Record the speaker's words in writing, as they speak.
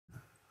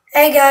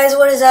Hey guys,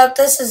 what is up?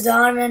 This is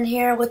Donovan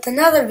here with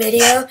another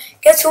video.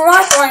 Guess who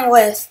I'm playing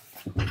with?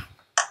 Me!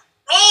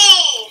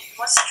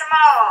 What's your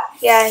mom?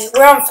 Yeah,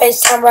 we're on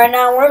FaceTime right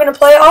now. We're going to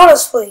play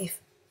AutoSpleef.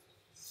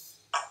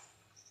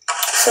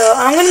 So,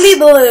 I'm going to be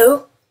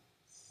blue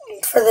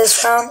for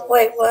this round.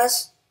 Wait,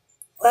 Wes?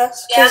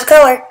 Wes? Yeah. Choose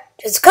color.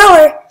 Choose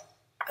color.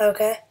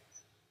 Okay.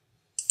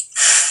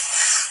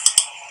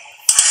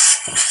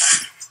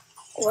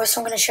 Wes,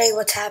 I'm going to show you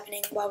what's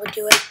happening while we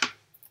do it.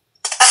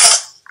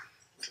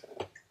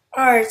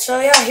 Alright, so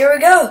yeah, here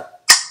we go.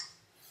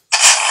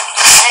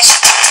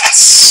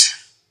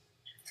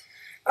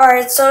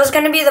 Alright, so it's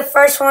going to be the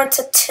first one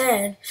to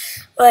 10.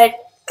 But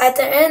at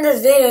the end of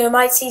this video, you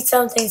might see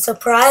something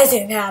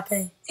surprising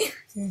happen.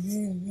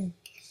 Yeah,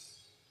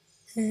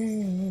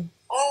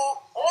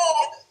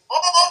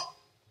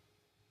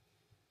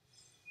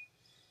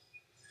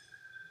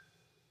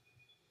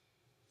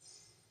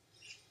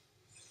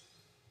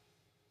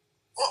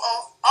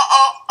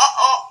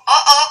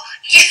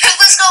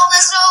 let's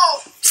go.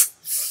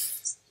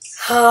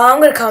 I'm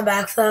going to come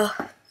back, though.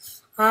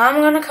 I'm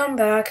going to come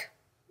back.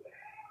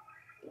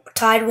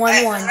 Tied 1-1.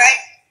 Right.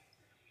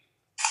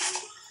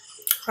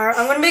 Alright,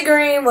 I'm going to be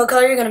green. What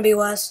color are you going to be,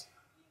 Wes?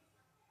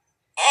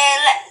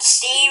 Let's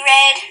see,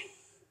 red.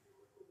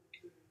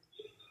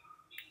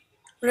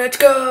 Let's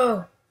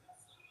go.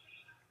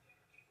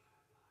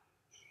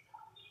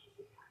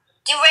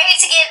 Get ready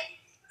to get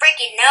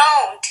freaking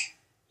owned.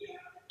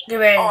 Get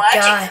ready to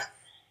die.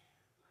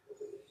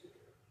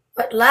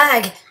 What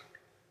lag?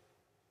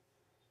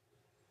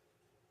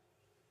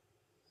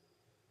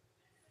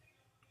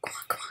 Come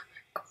on.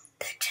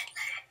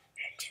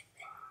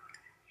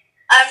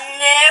 I'm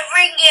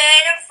never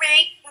gonna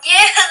freak.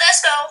 Yeah,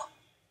 let's go.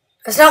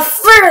 That's not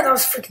fair. That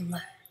was freaking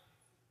lag.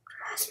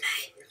 Trust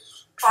me.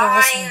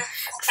 Trust me. Fine.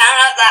 Count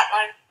out that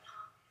one.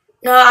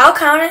 No, I'll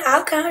count it.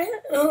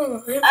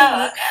 Ooh,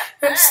 Oh,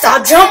 okay.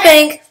 Stop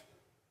jumping.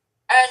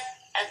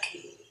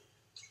 Okay.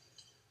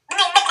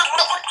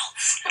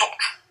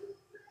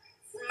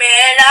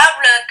 Man, I'm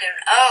looking.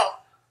 Oh.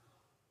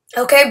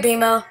 Okay,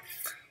 BMO.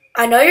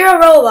 I know you're a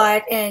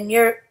robot and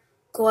you're...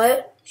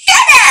 What? Shut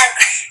up!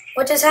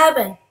 What just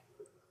happened?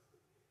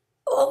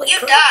 Holy You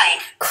died.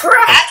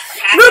 crap. That's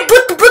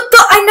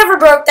But I never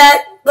broke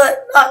that.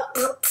 But...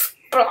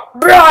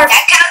 barf.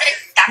 That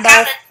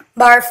counted.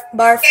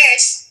 Barf.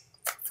 Cheers.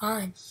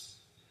 Fine.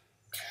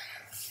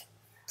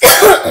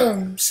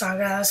 Sorry,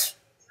 guys.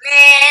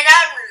 Man,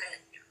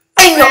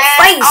 I'm In your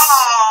face.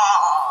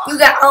 Oh. You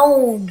got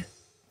owned.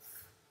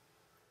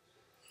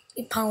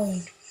 You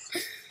pwned.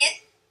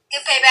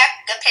 Good payback.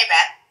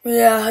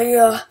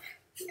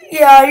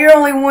 Yeah, you're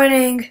only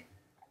winning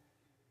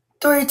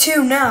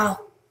 3-2 now.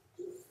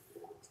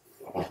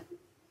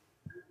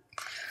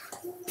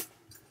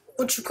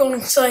 What you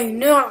gonna say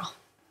now?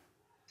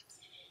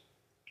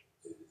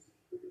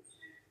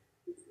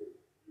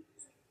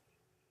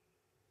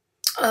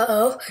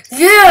 Uh-oh.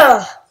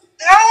 Yeah!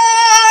 No!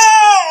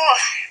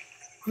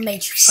 I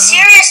made you fun.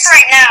 Serious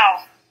right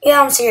now.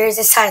 Yeah, I'm serious.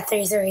 It's tied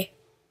 3-3.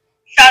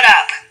 Shut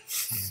up.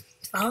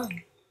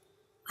 Fine.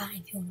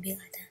 Fine if you want to be like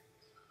that.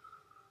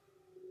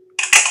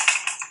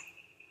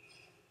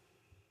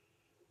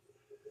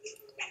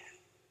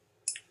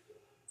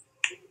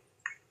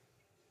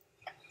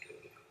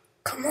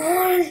 Come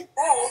on.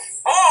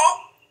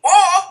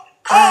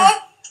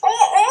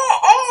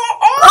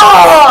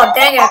 Oh,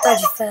 dang it, I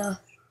thought you fell.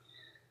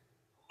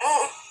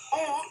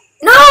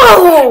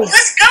 No!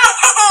 Let's go!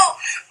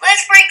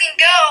 Let's freaking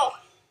go!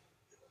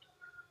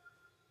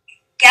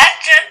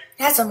 Gotcha!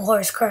 That's some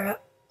horse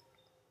crap.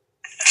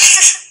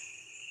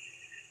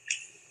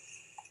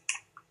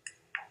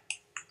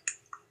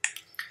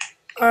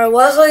 Alright,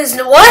 Wesley's...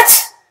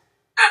 What?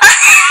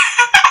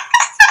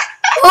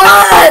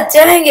 Ah,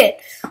 dang it.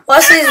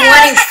 Wesley's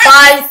winning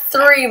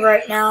 5-3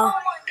 right now.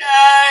 Oh my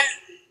god.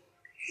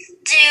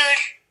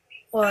 Dude,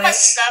 What? I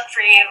must suck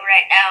for you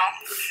right now.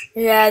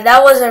 Yeah,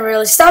 that wasn't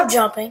really... Stop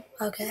jumping.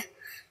 Okay.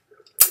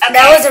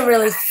 That wasn't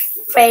really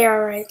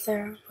fair right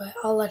there, but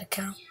I'll let it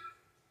count.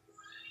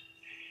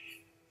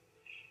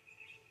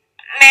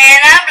 Man,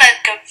 I'm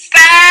looking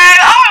fat.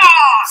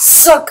 Oh!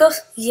 Sucker.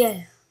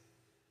 Yeah.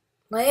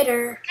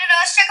 Later. Dude,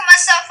 I was checking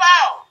myself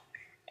out.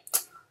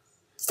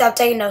 Stop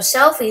taking those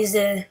selfies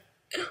then.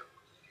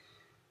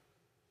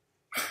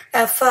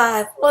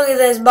 F5. Look at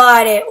this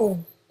body.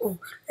 Ooh.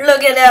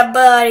 Look at that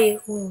body.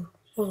 Ooh.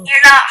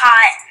 You're not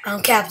hot.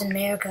 I'm Captain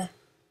America.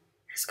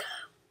 Let's go.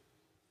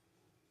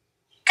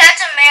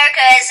 Captain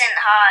America isn't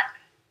hot.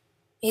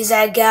 He's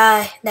that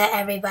guy that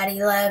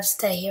everybody loves,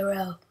 the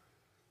hero.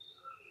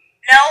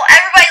 No,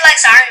 everybody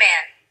likes Iron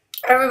Man.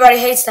 Everybody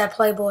hates that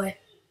playboy.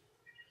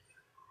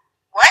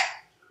 What?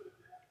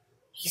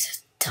 He's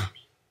a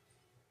dummy.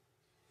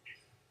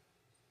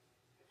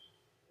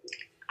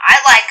 I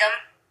like him.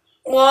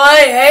 Well, I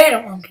hate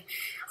him. Okay.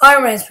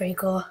 Iron Man's pretty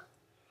cool.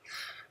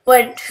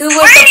 But who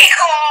was Pretty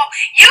cool.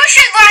 You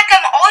should like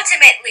him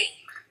ultimately.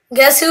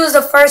 Guess who was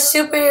the first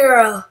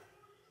superhero?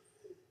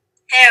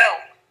 Who?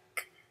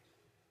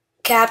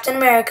 Captain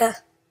America.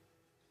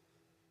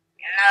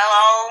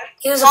 No.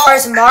 He was the Hulk.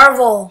 first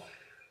Marvel.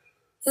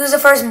 He was the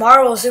first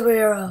Marvel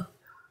superhero.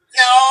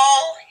 No,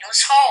 it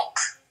was Hulk.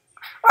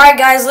 Alright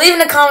guys, leave in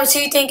the comments who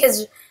you think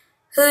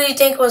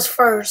was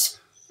first.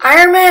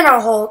 Iron Man or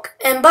Hulk?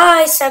 And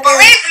bye, second.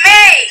 Believe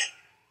me!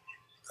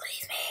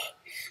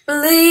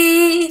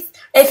 Believe.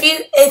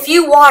 If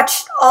you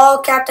watched all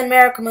Captain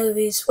America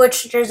movies,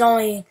 which there's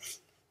only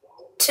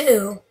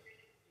 2.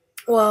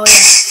 Well,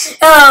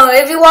 yeah.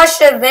 If you watched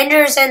the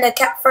Avengers and the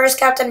first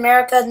Captain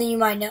America, then you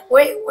might know.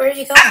 Where are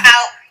you going? I'm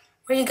out.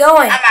 Where are you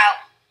going? I'm out.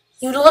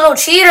 You little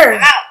cheater.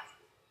 I'm out.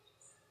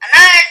 I'm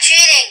not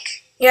cheating.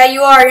 Yeah,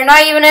 you are. You're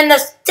not even in the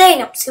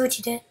stadium. See what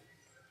you did?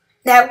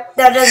 That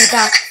doesn't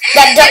count.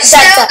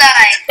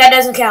 That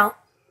doesn't count.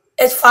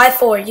 It's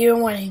 5-4.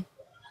 You're winning.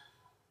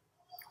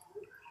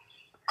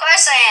 Of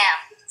course I am.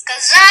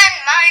 Because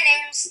my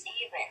name's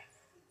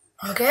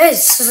Steven. Okay,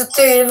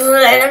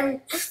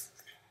 Steven.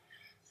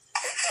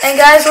 And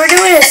guys, we're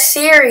doing a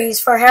series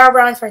for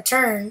Herobrine's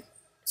Return.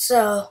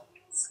 So,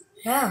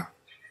 yeah.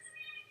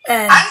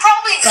 And I'm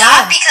probably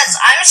not because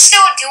I'm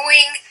still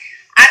doing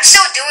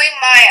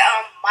my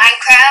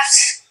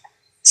Minecraft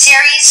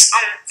series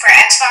for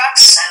Xbox.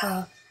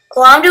 So.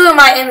 Well, I'm doing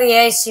my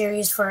NBA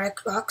series for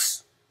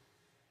Xbox.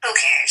 Who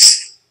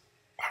cares?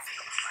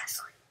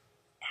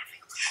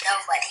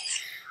 Nobody.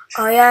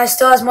 Oh yeah, it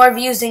still has more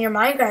views than your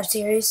Minecraft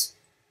series.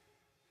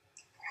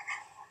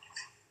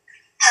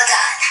 Hold on.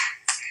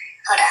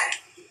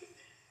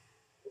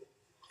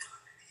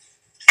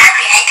 I'll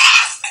be right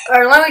back.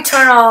 Alright, let me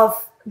turn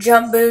off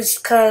jump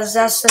boost because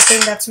that's the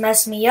thing that's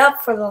messing me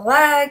up for the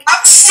lag.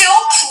 I'm still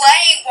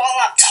playing while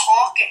I'm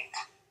talking.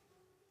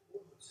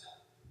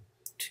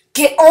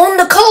 Get on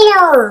the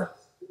color!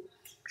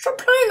 Stop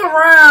playing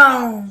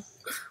around.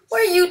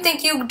 What do you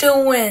think you're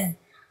doing?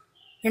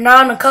 You're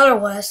not on the color,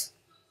 Wes.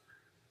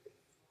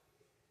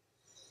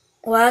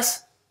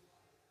 Wes,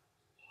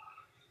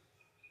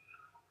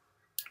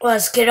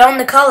 get on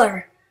the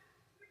color.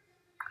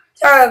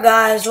 Sorry,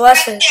 guys.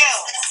 Wes is...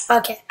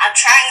 Okay. I'm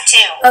trying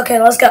to. Okay,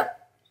 let's go.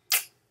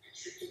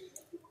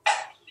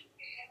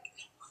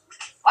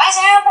 Why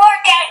isn't it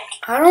working?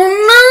 I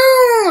don't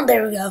know.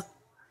 There we go.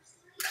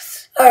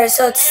 Alright,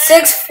 so it's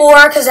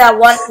 6-4 because that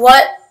one...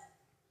 What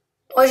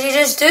did you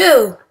just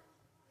do?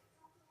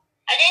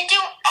 I didn't do...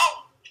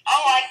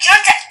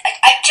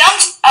 I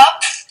jumped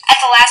up at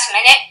the last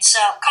minute, so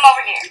come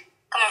over here.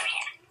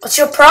 What's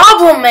your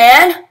problem,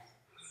 man?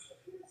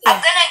 Yeah. I'm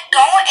gonna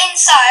go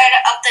inside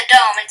of the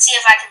dome and see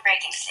if I can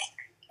break anything.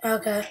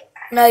 Okay.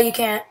 No, you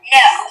can't. No,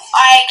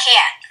 I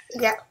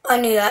can't. Yeah, I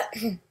knew that.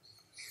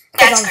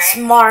 That's I'm great.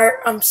 smart.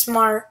 I'm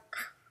smart.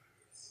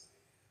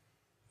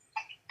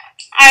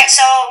 Alright,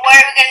 so what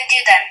are we gonna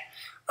do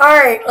then?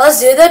 Alright, let's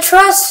do the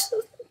trust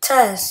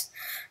test.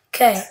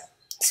 Okay,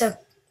 so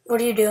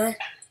what are you doing?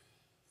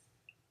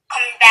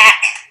 Come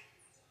back.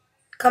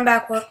 Come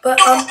back what? But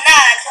Do not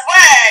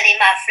worry,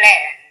 my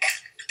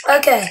friend.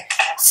 okay,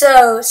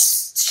 so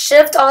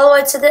shift all the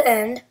way to the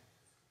end.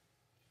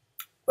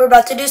 We're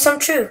about to do some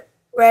true.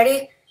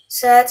 Ready,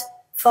 set,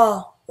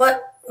 fall.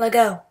 What? Let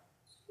go.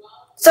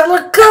 So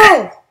let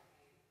go!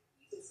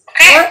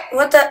 Okay.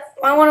 What the?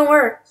 I want to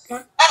work.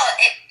 What? Oh,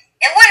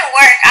 it wouldn't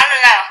work. I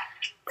don't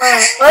know.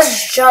 Alright,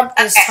 let's jump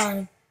this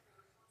time.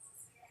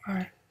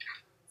 Alright.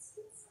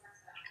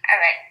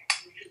 Alright.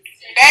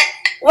 That...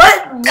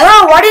 What?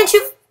 Bro, why didn't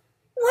you...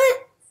 What?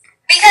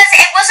 Because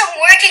it wasn't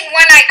working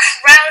when I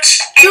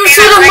crouched and You then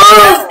should I have let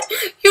go.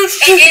 moved! You It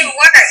should didn't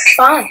work.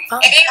 Fine.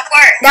 It didn't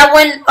work. That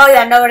win... Oh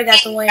yeah, nobody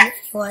got the win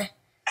anyway.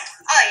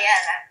 Oh yeah,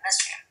 that's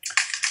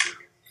true.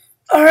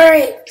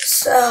 Alright,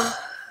 so...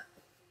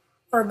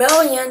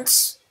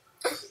 Rebellions.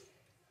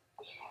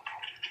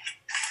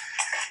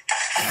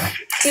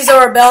 He's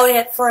a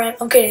rebellion friend.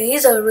 I'm kidding,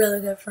 he's a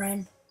really good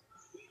friend.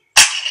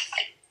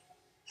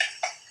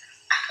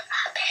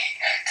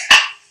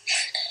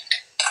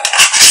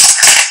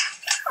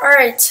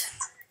 Alright.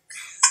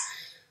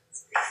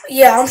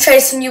 Yeah, I'm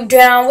chasing you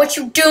down. What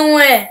you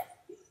doing?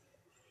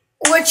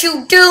 What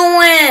you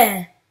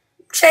doing? I'm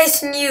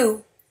chasing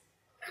you.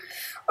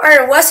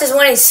 Alright, Wes is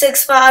winning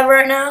 6-5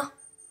 right now.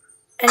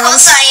 And Of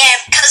course I am,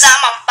 because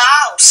I'm a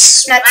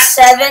boss. That's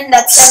 7.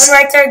 That's 7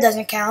 right there.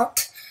 Doesn't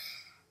count.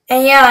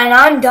 And yeah, and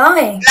I'm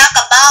dying. Like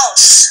a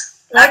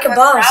boss. Like a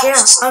boss,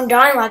 yeah. I'm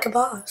dying like a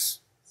boss.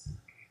 No,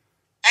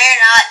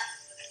 you're not.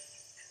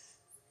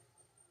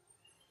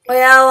 Well,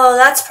 yeah, well,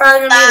 that's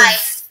probably gonna Bye.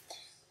 be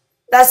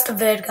that's the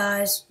vid,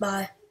 guys.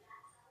 Bye.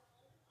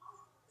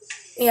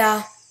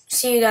 Yeah,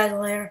 see you guys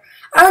later.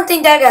 I don't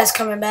think that guy's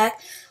coming back.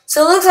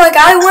 So it looks like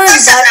I win.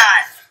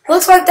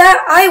 Looks like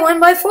that I win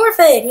by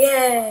forfeit.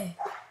 Yay.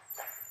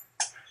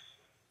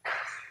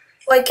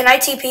 Wait, can I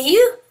TP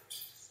you?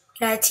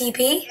 Can I TP?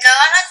 No,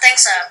 I don't think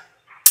so.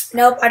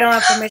 Nope, I don't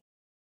have permission.